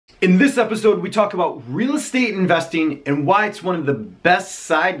In this episode, we talk about real estate investing and why it's one of the best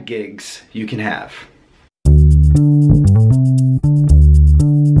side gigs you can have.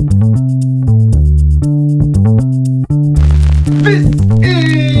 This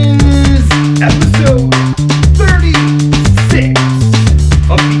is episode 36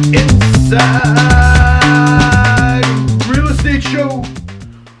 of the Inside Real Estate Show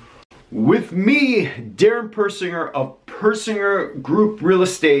with me, Darin Persinger of Persinger Group Real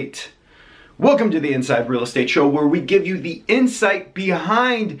Estate. Welcome to the Inside Real Estate Show, where we give you the insight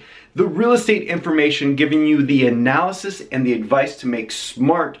behind the real estate information, giving you the analysis and the advice to make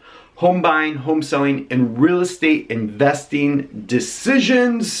smart home buying, home selling, and real estate investing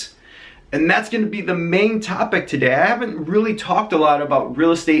decisions. And that's going to be the main topic today. I haven't really talked a lot about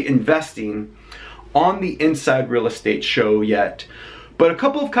real estate investing on the Inside Real Estate Show yet. But a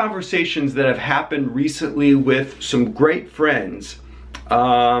couple of conversations that have happened recently with some great friends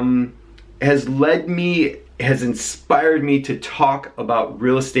has inspired me to talk about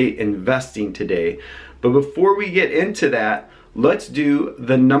real estate investing today. But before we get into that, let's do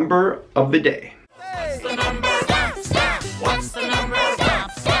the number of the day. What's the number? Stop, stop. What's the number?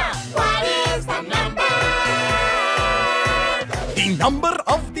 Stop, stop. What is the number? The number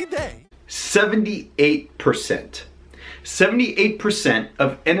of the day. 78%. 78%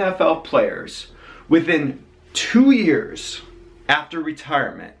 of NFL players within 2 years after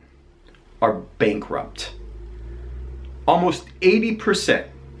retirement are bankrupt. Almost 80%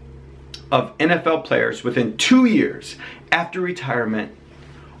 of NFL players within 2 years after retirement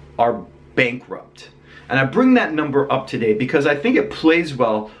are bankrupt. And I bring that number up today because I think it plays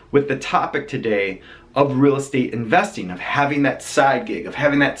well with the topic today of real estate investing, of having that side gig, of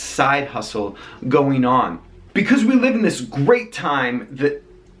having that side hustle going on. Because we live in this great time that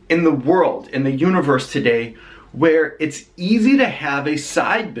in the world, in the universe today, where it's easy to have a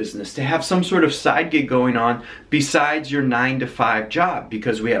side business, to have some sort of side gig going on besides your 9-to-5 job,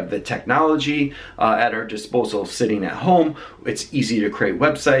 because we have the technology at our disposal sitting at home. It's easy to create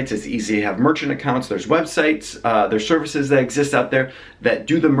websites, it's easy to have merchant accounts. There's websites, there's services that exist out there that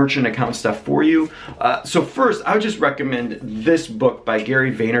do the merchant account stuff for you. So first, I would just recommend this book by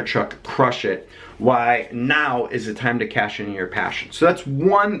Gary Vaynerchuk, Crush It! Why now is the time to cash in your passion. So that's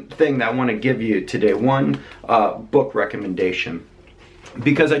one thing that I want to give you today, one book recommendation,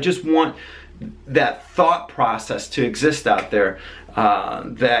 because I just want that thought process to exist out there,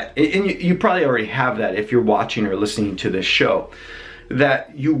 and you probably already have that if you're watching or listening to this show,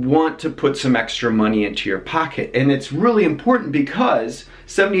 that you want to put some extra money into your pocket. And it's really important because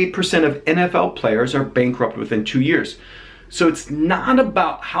 78% of NFL players are bankrupt within 2 years. So it's not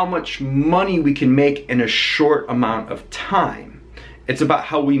about how much money we can make in a short amount of time. It's about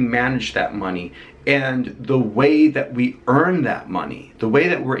how we manage that money and the way that we earn that money, the way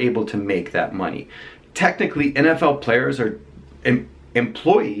that we're able to make that money. Technically, NFL players are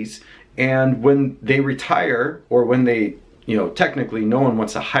employees, and when they retire, or when they, technically no one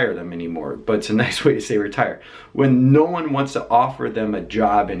wants to hire them anymore, but it's a nice way to say retire. When no one wants to offer them a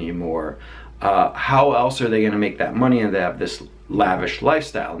job anymore, how else are they going to make that money? And they have this lavish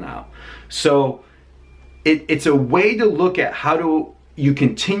lifestyle now. So it's a way to look at how do you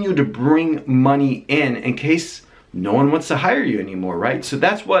continue to bring money in case no one wants to hire you anymore, right? So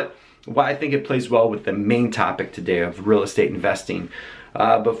that's why I think it plays well with the main topic today of real estate investing.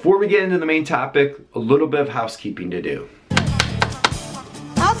 Before we get into the main topic, a little bit of housekeeping to do.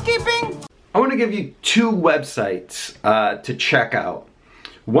 Housekeeping? I want to give you two websites to check out.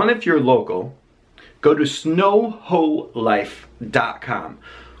 One, if you're local, go to snohomish.com,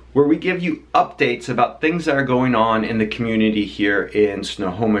 where we give you updates about things that are going on in the community here in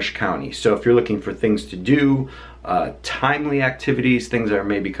Snohomish County. So if you're looking for things to do, timely activities, things that are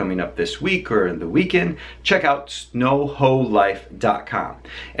maybe coming up this week or in the weekend, check out snohomish.com.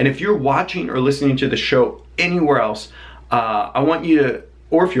 And if you're watching or listening to the show anywhere else, I want you to,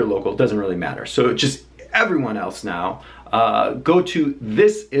 or if you're local, it doesn't really matter. So just everyone else now, go to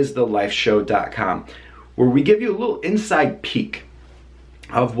thisisthelifeshow.com, where we give you a little inside peek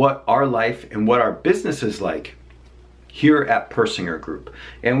of what our life and what our business is like here at Persinger Group.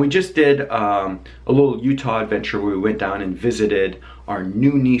 And we just did a little Utah adventure where we went down and visited our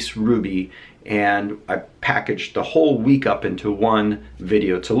new niece Ruby, and I packaged the whole week up into one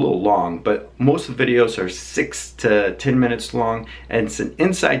video. It's a little long, but most of the videos are 6 to 10 minutes long, and it's an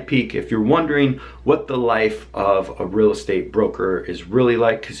inside peek if you're wondering what the life of a real estate broker is really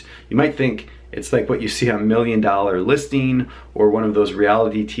like, because you might think it's like what you see on $1 Million Listing or one of those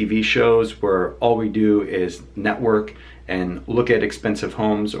reality TV shows where all we do is network and look at expensive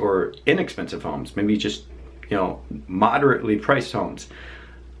homes or inexpensive homes, maybe just, you know, moderately priced homes.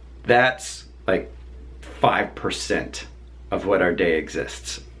 That's like 5% of what our day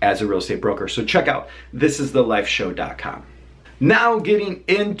exists as a real estate broker. So check out thisisthelifeshow.com. Now getting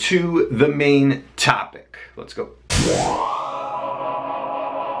into the main topic. Let's go.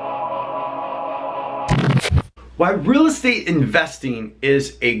 Why real estate investing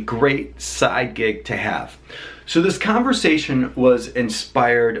is a great side gig to have. So this conversation was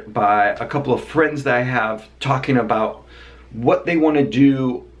inspired by a couple of friends that I have talking about what they want to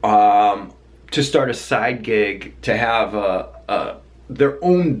do to start a side gig, to have their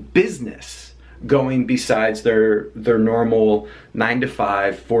own business going besides their normal 9 to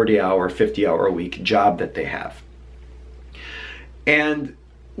 5, 40-hour, 50-hour a week job that they have. And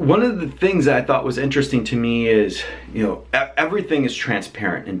one of the things that I thought was interesting to me is, everything is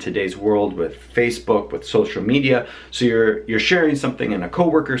transparent in today's world with Facebook, with social media. So you're sharing something and a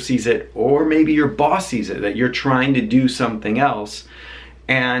coworker sees it, or maybe your boss sees it, that you're trying to do something else.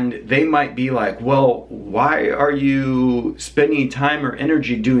 And they might be like, well, why are you spending time or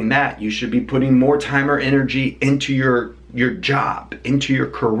energy doing that? You should be putting more time or energy into your job, into your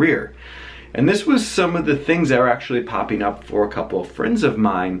career. And this was some of the things that are actually popping up for a couple of friends of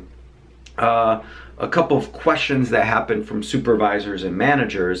mine. A couple of questions that happened from supervisors and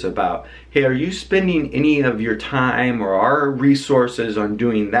managers about, hey, are you spending any of your time or our resources on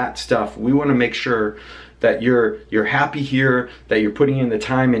doing that stuff? We want to make sure that you're happy here, that you're putting in the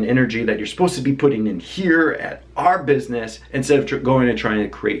time and energy that you're supposed to be putting in here at our business instead of going and trying to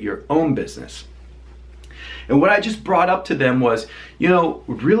create your own business. And what I just brought up to them was,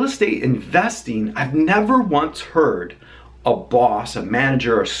 real estate investing, I've never once heard a boss, a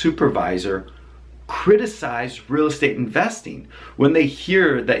manager, or a supervisor criticize real estate investing. When they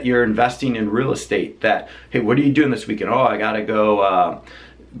hear that you're investing in real estate, that, hey, what are you doing this weekend? Oh, I gotta go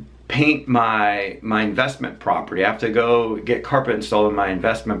paint my investment property. I have to go get carpet installed in my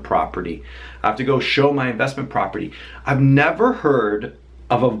investment property. I have to go show my investment property. I've never heard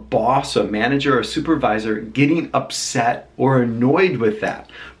of a boss, a manager, or a supervisor getting upset or annoyed with that.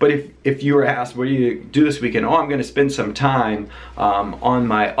 But if you were asked, what do you do this weekend? Oh, I'm gonna spend some time on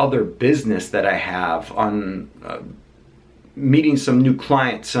my other business that I have, on meeting some new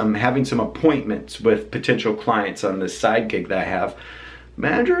clients, having some appointments with potential clients on this side gig that I have.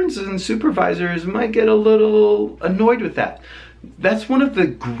 Managers and supervisors might get a little annoyed with that. That's one of the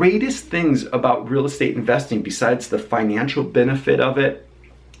greatest things about real estate investing, besides the financial benefit of it,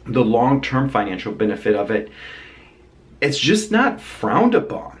 the long-term financial benefit of it. It's just not frowned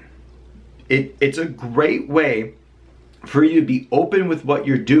upon. It's a great way for you to be open with what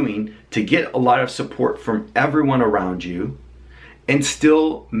you're doing, to get a lot of support from everyone around you, and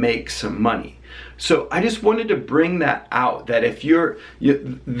still make some money. So I just wanted to bring that out, that if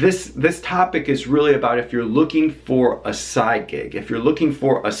this topic is really about if you're looking for a side gig, if you're looking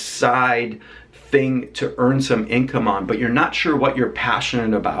for a side thing to earn some income on, but you're not sure what you're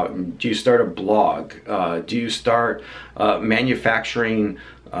passionate about. And do you start a blog? Do you start manufacturing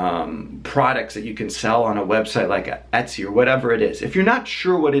products that you can sell on a website like Etsy or whatever it is? If you're not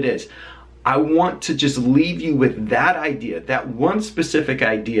sure what it is, I want to just leave you with that idea, that one specific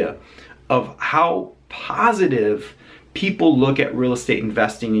idea of how positive people look at real estate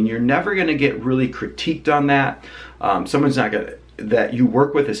investing, and you're never going to get really critiqued on that. That you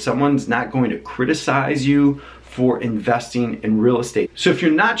work with someone's not going to criticize you for investing in real estate. So if you're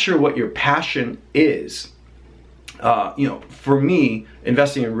not sure what your passion is, for me,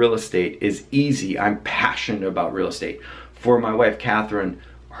 investing in real estate is easy. I'm passionate about real estate. For my wife, Catherine,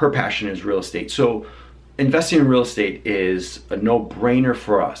 her passion is real estate. So investing in real estate is a no-brainer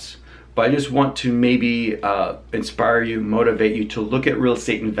for us. But I just want to maybe inspire you, motivate you to look at real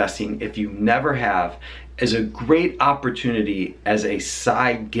estate investing, if you never have, as a great opportunity as a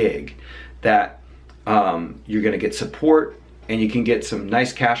side gig that you're going to get support and you can get some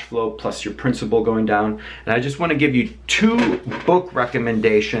nice cash flow plus your principal going down. And I just want to give you 2 book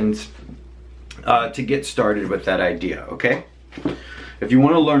recommendations to get started with that idea, okay? If you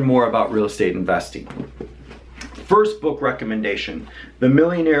want to learn more about real estate investing. First book recommendation, The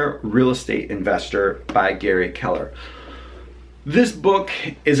Millionaire Real Estate Investor by Gary Keller. This book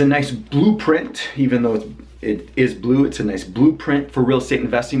is a nice blueprint, even though it is blue, it's a nice blueprint for real estate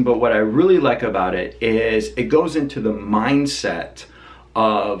investing. But what I really like about it is it goes into the mindset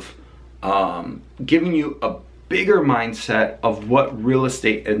of giving you a bigger mindset of what real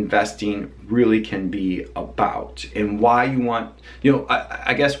estate investing really can be about, and why you want,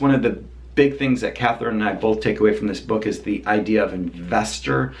 I guess one of the big things that Catherine and I both take away from this book is the idea of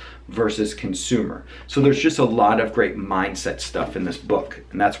investor versus consumer. So there's just a lot of great mindset stuff in this book,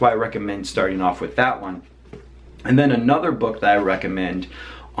 and that's why I recommend starting off with that one. And then another book that I recommend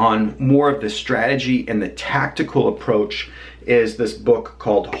on more of the strategy and the tactical approach is this book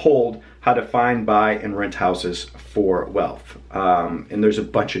called Hold: How to Find, Buy, and Rent Houses for Wealth. And there's a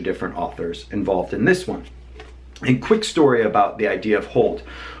bunch of different authors involved in this one. A quick story about the idea of hold.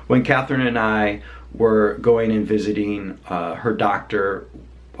 When Catherine and I were going and visiting her doctor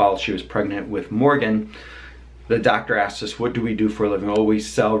while she was pregnant with Morgan, the doctor asked us, what do we do for a living? Oh, we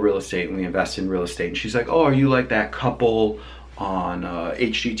sell real estate and we invest in real estate. And she's like, oh, are you like that couple on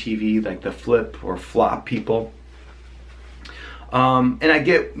HGTV, like the flip or flop people? And I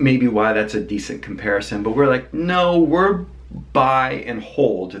get maybe why that's a decent comparison, but we're like, no, we're buy and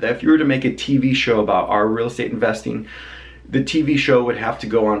hold. That if you were to make a TV show about our real estate investing, the TV show would have to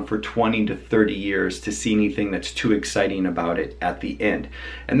go on for 20 to 30 years to see anything that's too exciting about it at the end.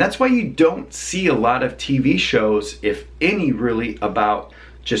 And that's why you don't see a lot of TV shows, if any, really about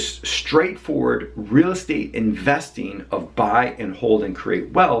just straightforward real estate investing of buy and hold and create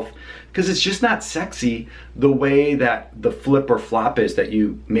wealth, because it's just not sexy the way that the flip or flop is, that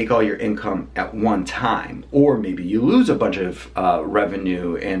you make all your income at one time, or maybe you lose a bunch of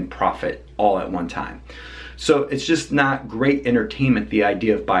revenue and profit all at one time. So it's just not great entertainment, the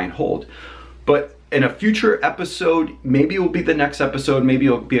idea of buy and hold. But in a future episode, maybe it will be the next episode, maybe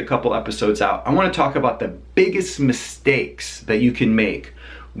it'll be a couple episodes out, I want to talk about the biggest mistakes that you can make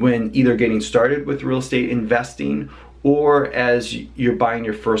when either getting started with real estate investing or as you're buying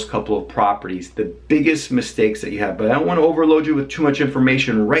your first couple of properties, the biggest mistakes that you have. But I don't want to overload you with too much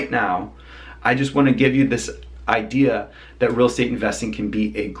information right now. I just want to give you this idea that real estate investing can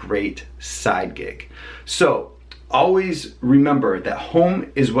be a great side gig. So always remember that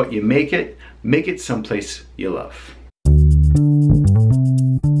home is what you make it someplace you love.